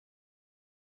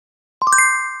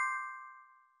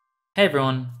Hey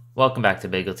everyone, welcome back to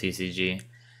bageltcg.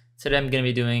 Today I'm going to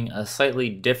be doing a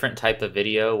slightly different type of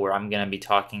video where I'm going to be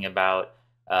talking about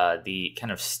the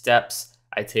kind of steps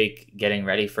I take getting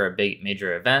ready for a big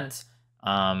major event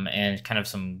and kind of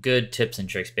some good tips and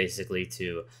tricks basically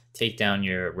to take down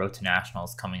your Road to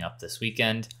Nationals coming up this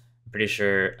weekend. I'm pretty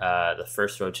sure the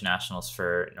first Road to Nationals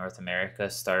for North America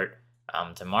start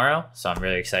tomorrow, so I'm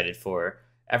really excited for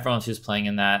everyone who's playing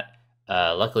in that.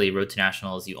 Luckily, Road to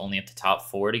Nationals, you only have the top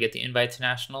 4 to get the invite to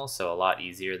Nationals, so a lot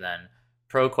easier than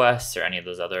ProQuest or any of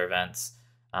those other events.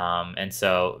 And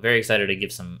so very excited to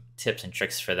give some tips and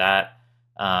tricks for that.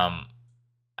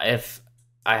 If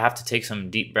I have to take some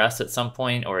deep breaths at some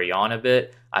point or yawn a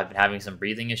bit, I've been having some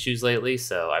breathing issues lately,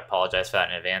 so I apologize for that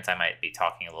in advance. I might be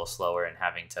talking a little slower and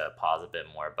having to pause a bit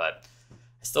more, but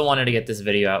I still wanted to get this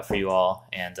video out for you all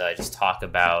and just talk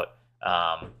about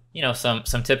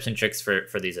some tips and tricks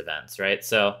for these events, right?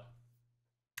 So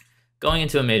going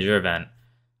into a major event,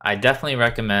 I definitely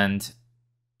recommend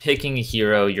picking a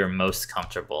hero you're most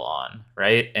comfortable on,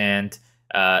 right? And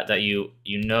that you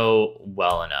know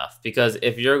well enough. Because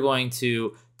if you're going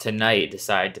to tonight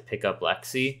decide to pick up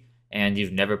Lexi and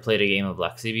you've never played a game of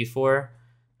Lexi before,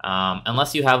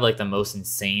 unless you have like the most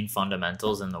insane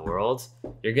fundamentals in the world,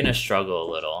 you're gonna struggle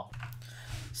a little.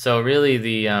 So really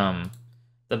the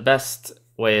best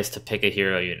way is to pick a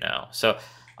hero you know. So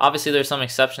obviously there's some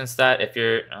exceptions to that. If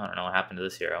you're, I don't know what happened to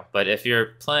this hero, but if you're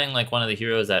playing like one of the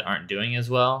heroes that aren't doing as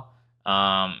well,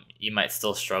 you might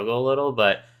still struggle a little,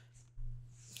 but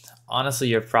honestly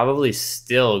you're probably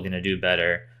still going to do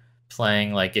better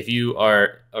playing, like if you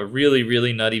are a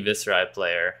really nutty Viserai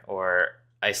player or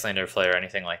Icelander player or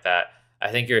anything like that.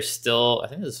 I think this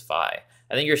is Fi.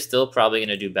 I think you're still probably going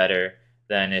to do better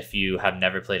than if you have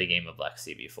never played a game of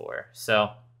Lexi before. So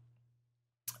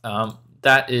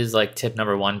that is like tip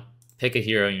number 1, pick a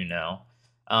hero you know.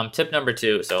 Tip number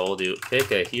 2, so we'll do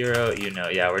pick a hero you know.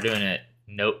 Yeah, we're doing it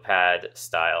notepad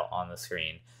style on the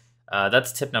screen.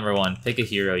 That's tip number 1, pick a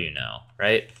hero you know,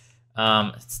 right?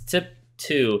 Tip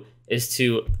 2 is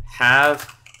to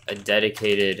have a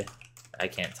dedicated, I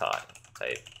can't type,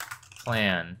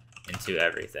 plan into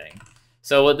everything.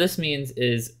 So what this means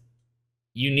is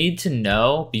you need to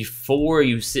know before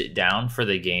you sit down for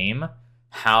the game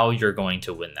how you're going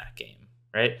to win that game,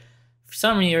 right? For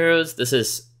some heroes, this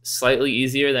is slightly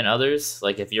easier than others.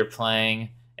 Like if you're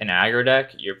playing an aggro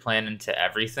deck, your plan into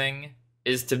everything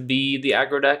is to be the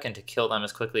aggro deck and to kill them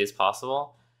as quickly as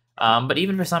possible. But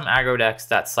even for some aggro decks,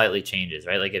 that slightly changes,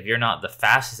 right? Like if you're not the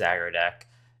fastest aggro deck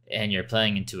and you're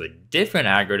playing into a different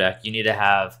aggro deck, you need to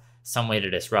have some way to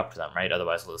disrupt them, right?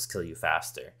 Otherwise, they'll just kill you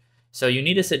faster. So you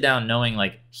need to sit down knowing,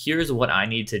 like, here's what I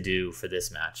need to do for this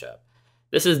matchup.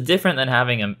 This is different than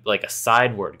having a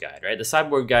sideboard guide, right? The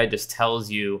sideboard guide just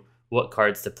tells you what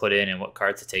cards to put in and what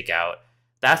cards to take out.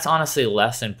 That's honestly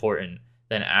less important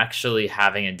than actually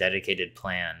having a dedicated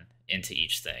plan into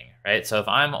each thing, right? So if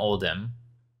I'm Oldhim,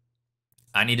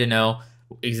 I need to know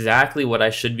exactly what I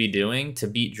should be doing to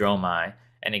beat Dromai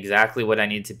and exactly what I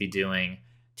need to be doing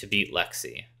to beat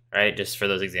Lexi, right? Just for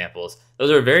those examples.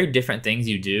 Those are very different things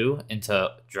you do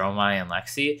into Dromai and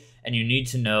Lexi, and you need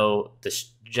to know the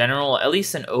general, at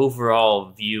least an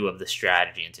overall view of the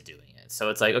strategy into doing it. So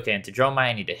it's like, okay, into Dromai,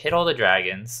 I need to hit all the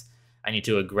dragons. I need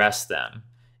to aggress them.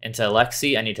 Into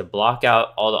Lexi, I need to block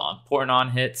out all the important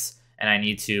on-hits, and I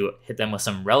need to hit them with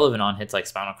some relevant on-hits like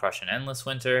Spinal Crush and Endless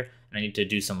Winter, and I need to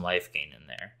do some life gain in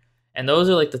there. And those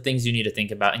are like the things you need to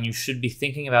think about, and you should be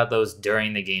thinking about those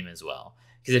during the game as well.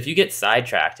 Because if you get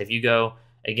sidetracked, if you go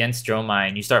against Dromai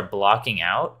and you start blocking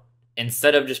out,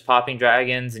 instead of just popping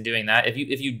dragons and doing that, if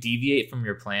you deviate from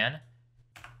your plan,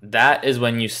 that is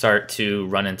when you start to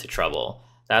run into trouble.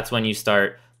 That's when you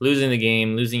start losing the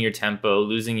game, losing your tempo,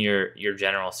 losing your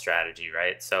general strategy,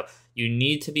 right? So you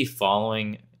need to be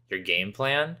following your game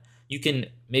plan. You can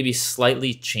maybe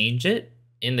slightly change it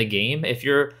in the game. If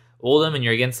you're Oldhim and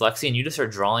you're against Lexi and you just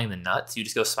start drawing the nuts, you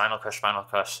just go Spinal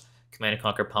Crush, Command and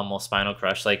Conquer, Pummel, Spinal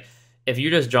Crush. Like, if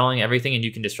you're just drawing everything and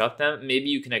you can disrupt them, maybe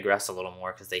you can aggress a little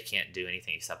more because they can't do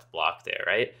anything except block there,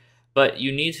 right? But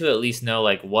you need to at least know,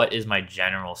 like, what is my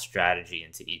general strategy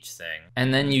into each thing.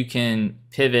 And then you can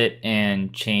pivot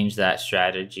and change that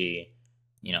strategy,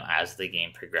 as the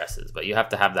game progresses. But you have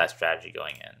to have that strategy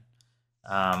going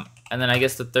in. And then I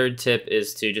guess the third tip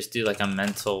is to just do, like, a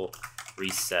mental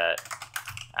reset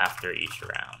after each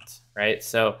round, right?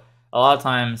 So a lot of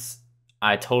times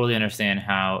I totally understand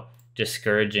how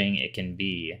discouraging it can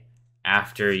be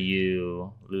after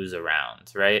you lose a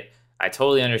round, right? I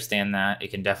totally understand that. It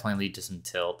can definitely lead to some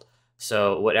tilt.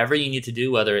 So whatever you need to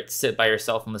do, whether it's sit by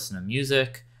yourself and listen to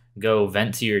music, go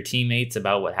vent to your teammates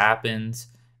about what happened,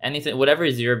 anything, whatever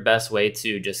is your best way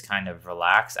to just kind of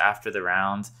relax after the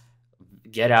round,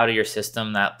 get out of your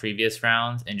system that previous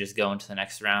round and just go into the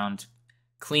next round.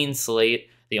 Clean slate.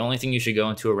 The only thing you should go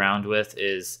into a round with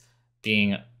is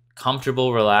being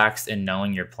comfortable, relaxed, and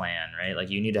knowing your plan, right? Like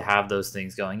you need to have those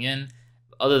things going in.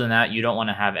 Other than that, you don't want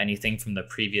to have anything from the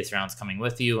previous rounds coming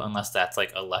with you unless that's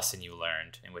like a lesson you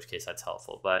learned, in which case that's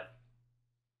helpful. But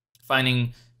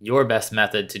finding your best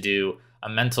method to do a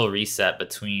mental reset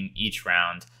between each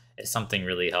round is something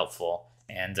really helpful,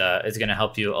 and it's going to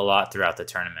help you a lot throughout the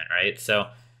tournament, right? So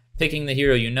picking the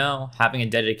hero you know, having a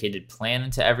dedicated plan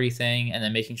into everything, and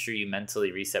then making sure you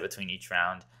mentally reset between each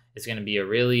round is going to be a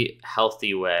really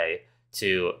healthy way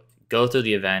to go through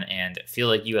the event and feel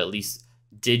like you at least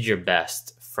did your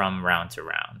best from round to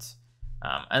round.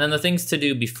 And then the things to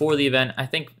do before the event, I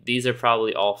think these are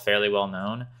probably all fairly well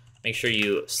known. Make sure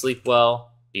you sleep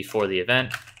well before the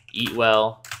event, eat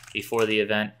well before the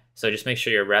event. So just make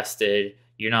sure you're rested.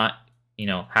 You're not,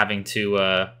 having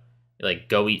to like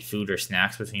go eat food or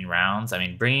snacks between rounds. I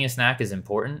mean, bringing a snack is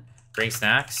important. Bring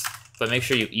snacks, but make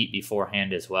sure you eat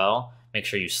beforehand as well. Make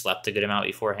sure you slept a good amount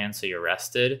beforehand so you're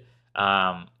rested.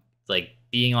 Like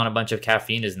being on a bunch of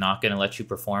caffeine is not going to let you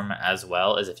perform as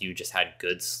well as if you just had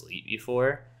good sleep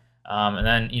before. And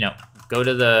then, go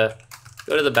to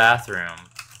the bathroom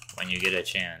when you get a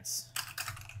chance.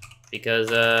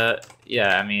 Because,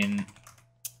 I mean,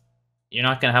 you're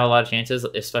not going to have a lot of chances,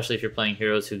 especially if you're playing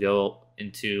heroes who go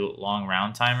into long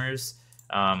round timers.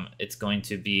 It's going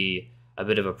to be a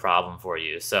bit of a problem for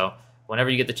you. So whenever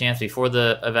you get the chance before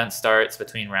the event starts,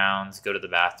 between rounds, go to the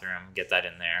bathroom, get that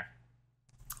in there.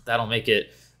 That'll make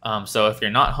it so if you're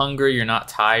not hungry, you're not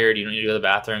tired, you don't need to go to the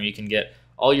bathroom, you can get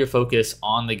all your focus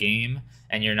on the game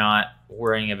and you're not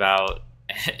worrying about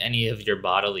any of your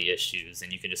bodily issues,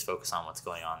 and you can just focus on what's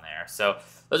going on there. So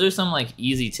those are some like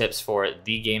easy tips for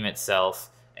the game itself,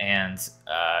 and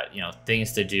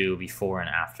things to do before and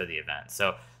after the event.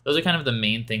 So those are kind of the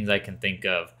main things I can think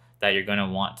of that you're going to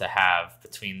want to have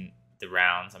between the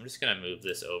rounds. I'm just going to move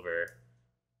this over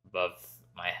above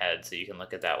my head so you can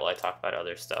look at that while I talk about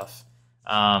other stuff.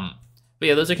 But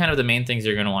yeah, those are kind of the main things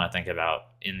you're going to want to think about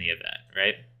in the event,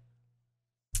 right?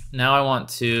 Now I want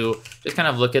to just kind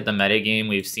of look at the metagame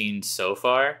we've seen so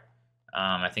far.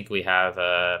 I think we have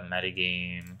a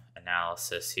metagame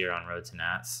analysis here on Road to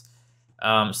Nats.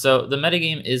 So the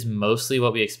metagame is mostly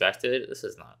what we expected. This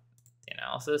is not the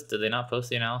analysis. Did they not post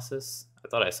the analysis? I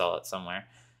thought I saw it somewhere.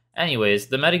 Anyways,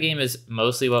 the metagame is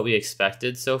mostly what we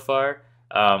expected so far.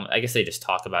 I guess they just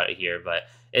talk about it here, but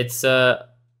it's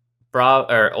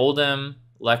Oldhim,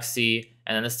 Lexi,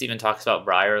 and then this even talks about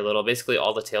Briar a little. Basically,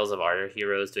 all the Tales of Ardor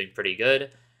heroes doing pretty good.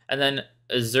 And then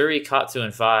Azuri, Katsu,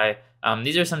 and Fi.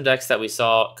 These are some decks that we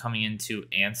saw coming in to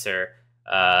answer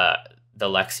the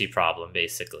Lexi problem,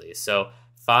 basically. So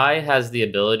Fi has the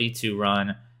ability to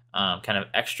run kind of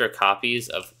extra copies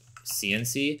of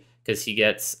CNC because he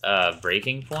gets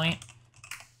Breaking Point,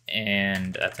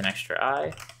 and that's an extra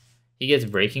eye. He gets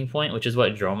Breaking Point, which is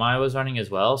what Dromai was running as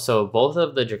well. So both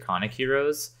of the Draconic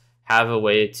heroes have a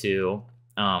way to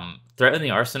threaten the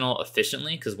arsenal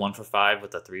efficiently, because 1 for 5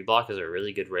 with a 3 block is a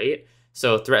really good rate.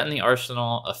 So threaten the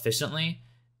arsenal efficiently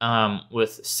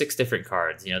with 6 different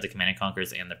cards, the Command and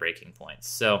Conquers and the Breaking Points.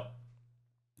 So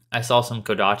I saw some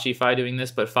Kodachi Fi doing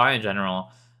this, but Fi in general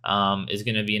is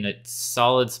going to be in a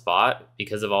solid spot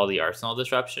because of all the arsenal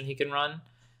disruption he can run.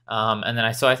 And then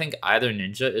I think either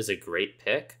Ninja is a great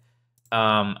pick.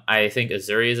 I think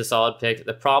Azuri is a solid pick.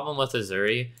 The problem with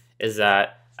Azuri is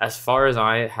that, as far as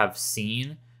I have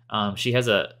seen, she has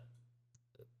a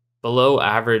below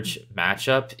average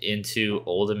matchup into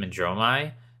Oldhim and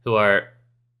Dromai, who are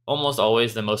almost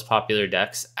always the most popular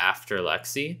decks after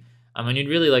Lexi. And you'd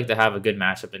really like to have a good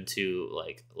matchup into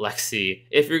like Lexi.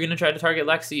 If you're going to try to target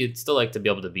Lexi, you'd still like to be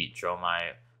able to beat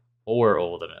Dromai or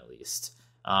Oldhim at least.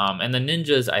 And the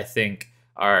Ninjas, I think,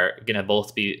 are going to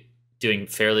both be doing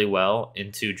fairly well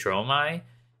into Dromai.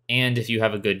 And if you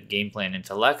have a good game plan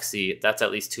into Lexi, that's at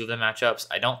least 2 of the matchups.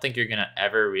 I don't think you're going to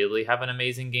ever really have an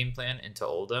amazing game plan into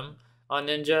Oldhim on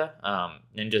Ninja.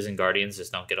 Ninjas and Guardians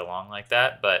just don't get along like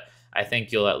that. But I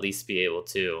think you'll at least be able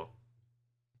to,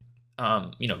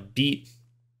 beat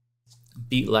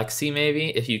Lexi maybe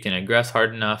if you can aggress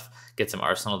hard enough, get some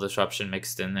Arsenal Disruption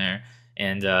mixed in there,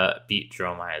 and beat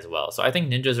Dromai as well. So I think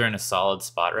Ninjas are in a solid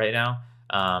spot right now.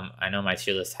 I know my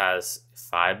tier list has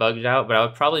Fi bugged out, but I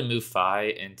would probably move Fi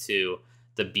into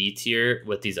the B tier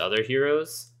with these other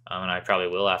heroes, and I probably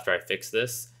will after I fix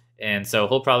this. And so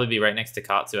he'll probably be right next to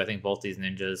Katsu. I think both these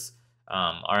Ninjas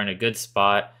are in a good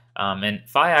spot, and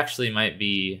Fi actually might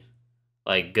be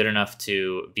like good enough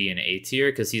to be an A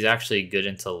tier because he's actually good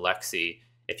into Lexi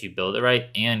if you build it right,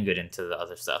 and good into the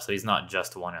other stuff. So he's not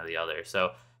just one or the other.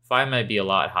 So 5 might be a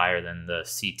lot higher than the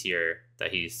C tier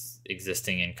that he's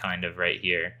existing in kind of right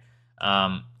here.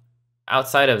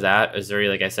 Outside of that, Azuri,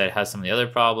 like I said, has some of the other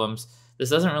problems. This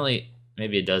doesn't really,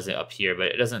 maybe it does it up here, but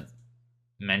it doesn't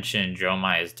mention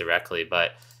Dromai directly.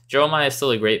 But Dromai is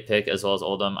still a great pick, as well as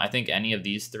Oldhim. I think any of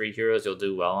these 3 heroes you'll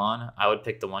do well on. I would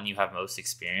pick the one you have most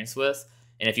experience with.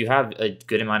 And if you have a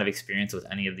good amount of experience with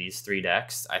any of these 3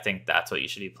 decks, I think that's what you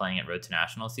should be playing at Road to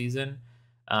National season.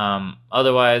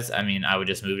 Otherwise, I mean, I would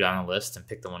just move down the list and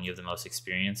pick the one you have the most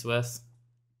experience with.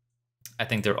 I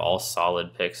think they're all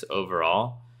solid picks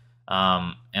overall.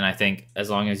 And I think as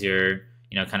long as you're,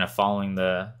 kind of following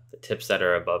the tips that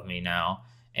are above me now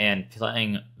and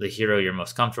playing the hero you're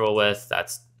most comfortable with,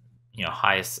 that's,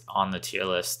 highest on the tier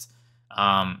list,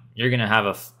 you're going to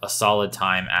have a solid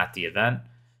time at the event.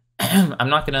 I'm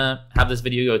not going to have this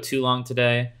video go too long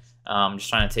today. I'm just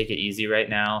trying to take it easy right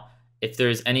now. If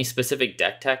there's any specific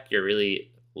deck tech you're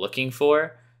really looking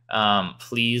for,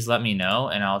 please let me know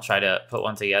and I'll try to put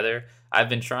one together. I've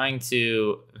been trying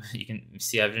to, you can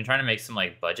see, I've been trying to make some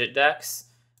like budget decks,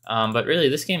 but really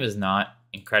this game is not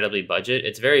incredibly budget.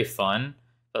 It's very fun,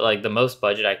 but like the most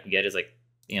budget I can get is like,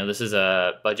 this is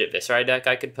a budget Viserai deck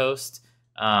I could post,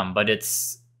 but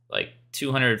it's like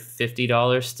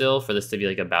 $250 still for this to be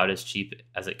like about as cheap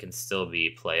as it can still be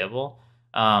playable.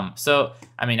 So,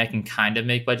 I mean, I can kind of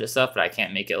make budget stuff, but I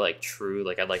can't make it like true.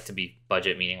 Like I'd like to be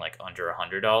budget, meaning like under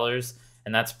 $100.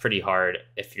 And that's pretty hard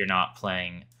if you're not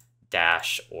playing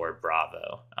Dash or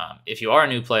Bravo. If you are a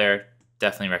new player,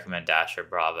 definitely recommend Dash or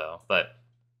Bravo. But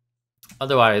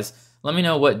otherwise, let me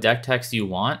know what deck techs you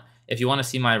want. If you want to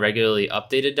see my regularly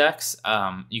updated decks,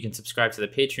 you can subscribe to the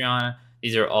Patreon.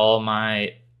 These are all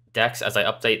my decks as I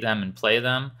update them and play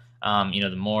them.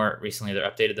 The more recently they're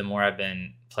updated, the more I've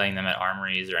been playing them at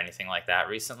armories or anything like that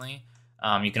recently.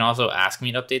 You can also ask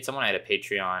me to update someone. I had a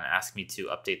Patreon ask me to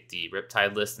update the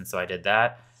Riptide list, and so I did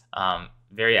that.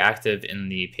 Very active in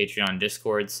the Patreon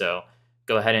Discord, so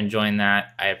go ahead and join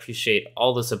that. I appreciate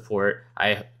all the support.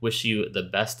 I wish you the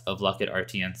best of luck at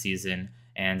RTN season,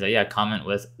 and yeah, comment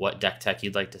with what deck tech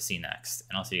you'd like to see next,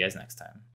 and I'll see you guys next time.